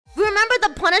remember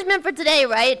the punishment for today,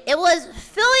 right? It was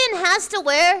Filian has to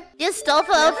wear the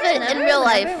Astolfo outfit in real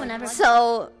life.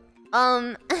 So,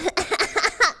 I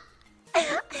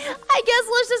guess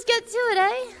let's just get to it,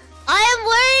 eh? I am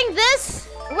wearing this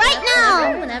right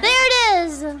now. There it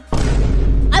is.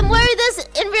 I'm wearing this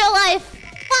in real life.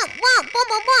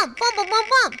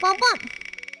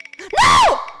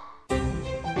 No!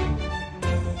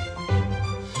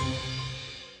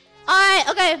 Alright,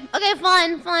 okay,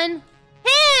 fine.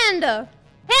 Hand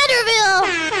reveal!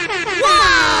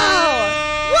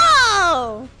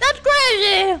 Whoa! That's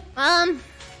crazy! I'm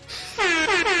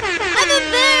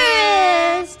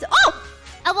embarrassed! Oh!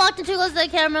 I walked in too close to the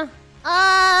camera.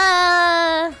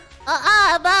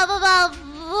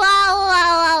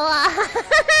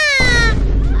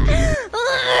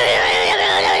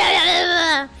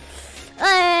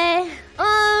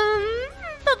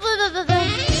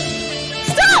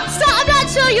 Stop! I'm not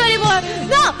showing you anymore!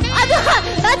 No! I'm not!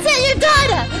 That's it! You're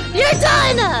done! You're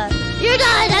done! You're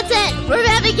done! That's it! We're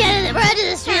ending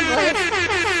the stream, boys.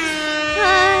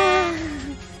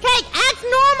 Okay, act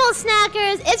normal,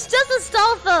 snackers! It's just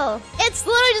Astolfo! It's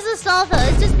literally just Astolfo.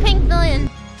 It's just pink Filian.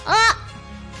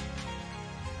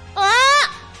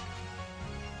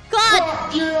 God!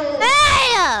 Hey!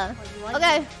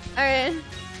 Okay, alright.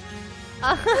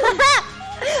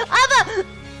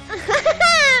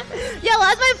 Yo,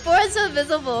 why is my forehead so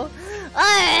visible?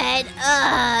 Alright,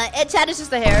 chat is just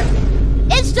the hair.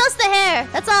 It's just the hair.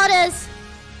 That's all it is.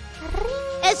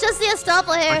 It's just the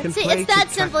Astolfo hair. See, it's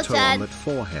that simple, chat.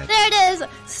 There it is.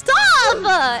 Stop!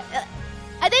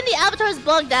 I think the avatar is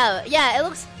bugged out. Yeah, it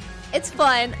looks... It's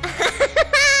fine.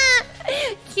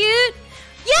 Cute.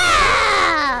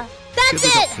 Yeah! That's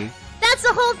it! That's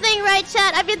the whole thing, right,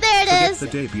 chat? I mean, there it is. The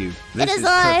debut. It is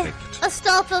I,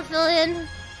 Astolfo Filian.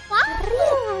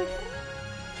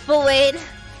 But wait, it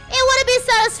wouldn't be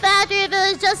satisfactory if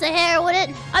it was just a hair, would it?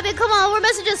 I mean, come on, we're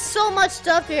missing just so much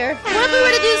stuff here. What if we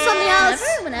were to do something else?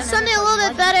 Something a little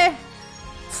bit better.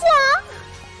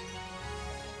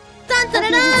 Dun dun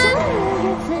dun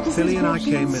dun! Filian, I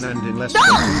came in and in less than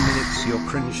 2 minutes your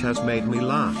cringe has made me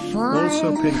laugh.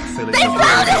 Also pink Filian. They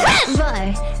found it!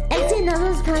 Boy, acting all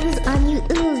those poses on you,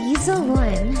 ooh, you so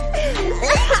warm.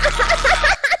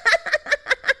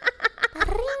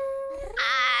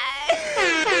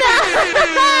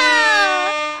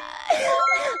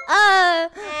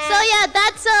 So yeah,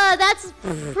 that's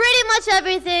pretty much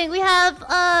everything. We have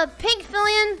pink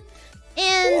Filian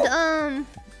and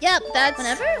yep,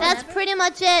 that's pretty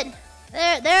much it.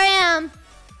 There I am.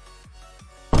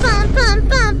 So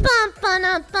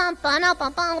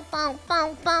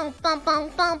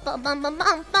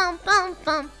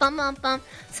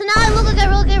now I look like I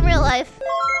look in real life.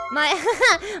 My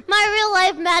real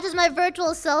life matches my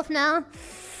virtual self now.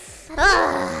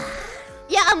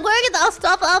 Yeah, I'm wearing the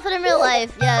Astolfo outfit in real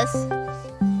life. Yes.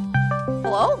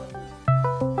 Hello?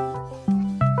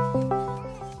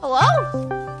 Hello?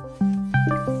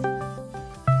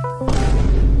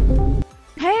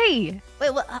 Hey!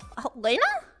 Wait, what? Lena?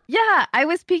 Yeah, I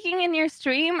was peeking in your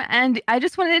stream, and I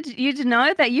just wanted you to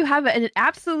know that you have an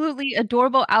absolutely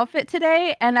adorable outfit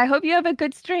today, and I hope you have a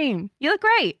good stream. You look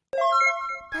great.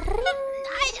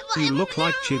 You look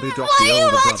like Chibi Doc, Why the are you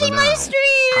older watching brother my now.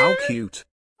 stream? How cute.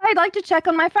 I'd like to check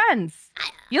on my friends.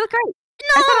 You look great.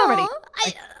 No, I said already.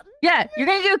 Yeah, you're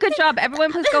gonna do a good job.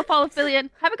 Everyone, please go follow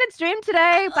Filian. Have a good stream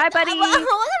today. Bye, buddy.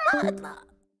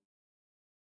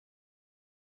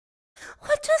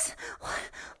 What just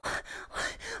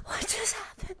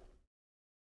happened?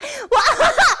 What?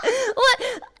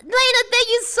 Lena, thank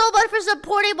you so much for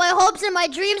supporting my hopes and my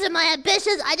dreams and my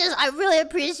ambitions. I really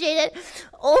appreciate it.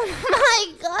 Oh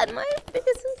my god, my face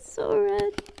is so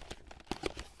red.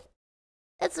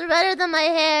 It's redder than my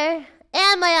hair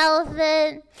and my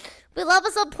outfit. We love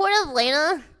a supportive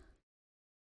Lena.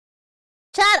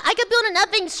 Chad, I could build an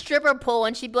effing stripper pole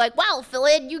and she'd be like, wow,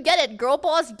 Filian, you get it. Girl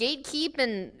boss, gatekeep,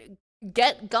 and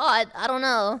get God. I don't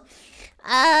know.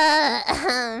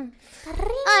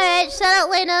 Alright, shout out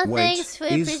Lena. Wait, Thanks for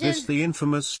is this the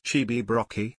infamous Chibi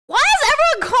Brocky? Why is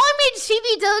everyone calling me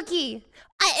Chibi Doki?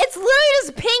 It's literally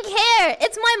just pink hair.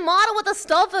 It's my model with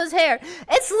Astolfo's hair.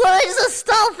 It's literally just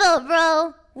Astolfo,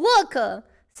 bro. Look.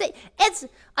 See, it's...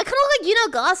 I kind of look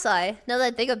like Gasai, now that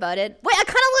I think about it. Wait, I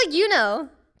kind of look like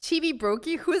Chibi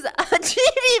Brokey? Who's that?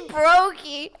 Chibi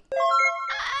Brokey.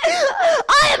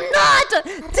 I am not!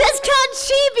 Discount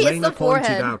Chibi! It's the forehead.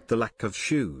 Pointed out the lack of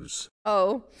shoes.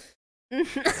 Oh.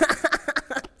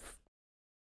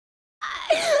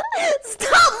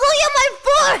 Stop looking at my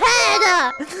forehead!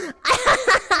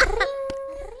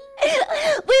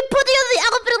 We put together the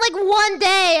outfit in like one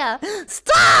day.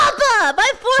 Stop!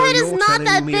 My forehead is not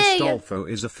that big. Astolfo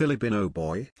is a Filipino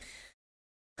boy?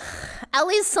 At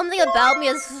least something about me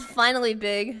is finally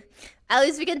big. At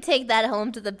least we can take that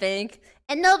home to the bank.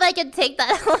 And nobody can take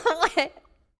that home away.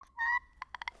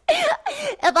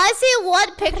 If I see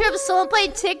one picture of someone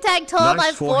playing tic-tac-toe on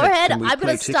my forehead, I'm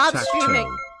gonna stop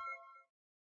streaming.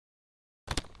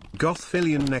 Goth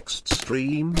Filian next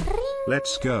stream?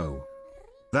 Let's go.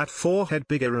 That forehead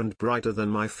bigger and brighter than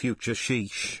my future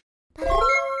sheesh.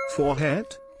 Forehead?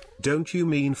 Don't you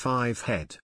mean 5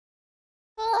 head?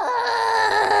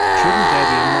 Shouldn't there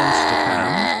be a monster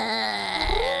cam?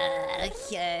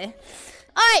 Okay.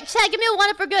 Alright, chat, give me a 1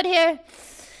 up for good here.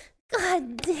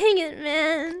 God dang it,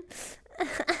 man.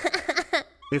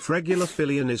 If regular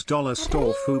Filian is dollar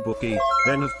store fubuki,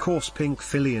 then of course pink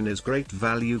Filian is great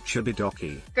value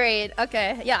chibidoki. Great,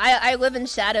 okay. Yeah, I live in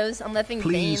shadows. I'm living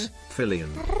Please, vain. Filian.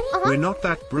 We're not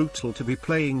that brutal to be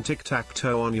playing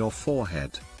tic-tac-toe on your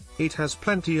forehead. It has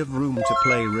plenty of room to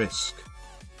play Risk.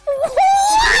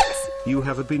 What? You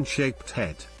have a bean-shaped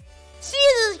head.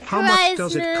 Jesus Christ, How much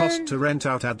does man. it cost to rent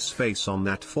out Ad's face on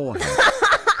that forehead?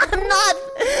 I'm not...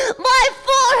 My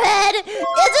forehead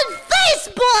isn't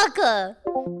Facebook!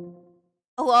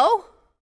 Hello?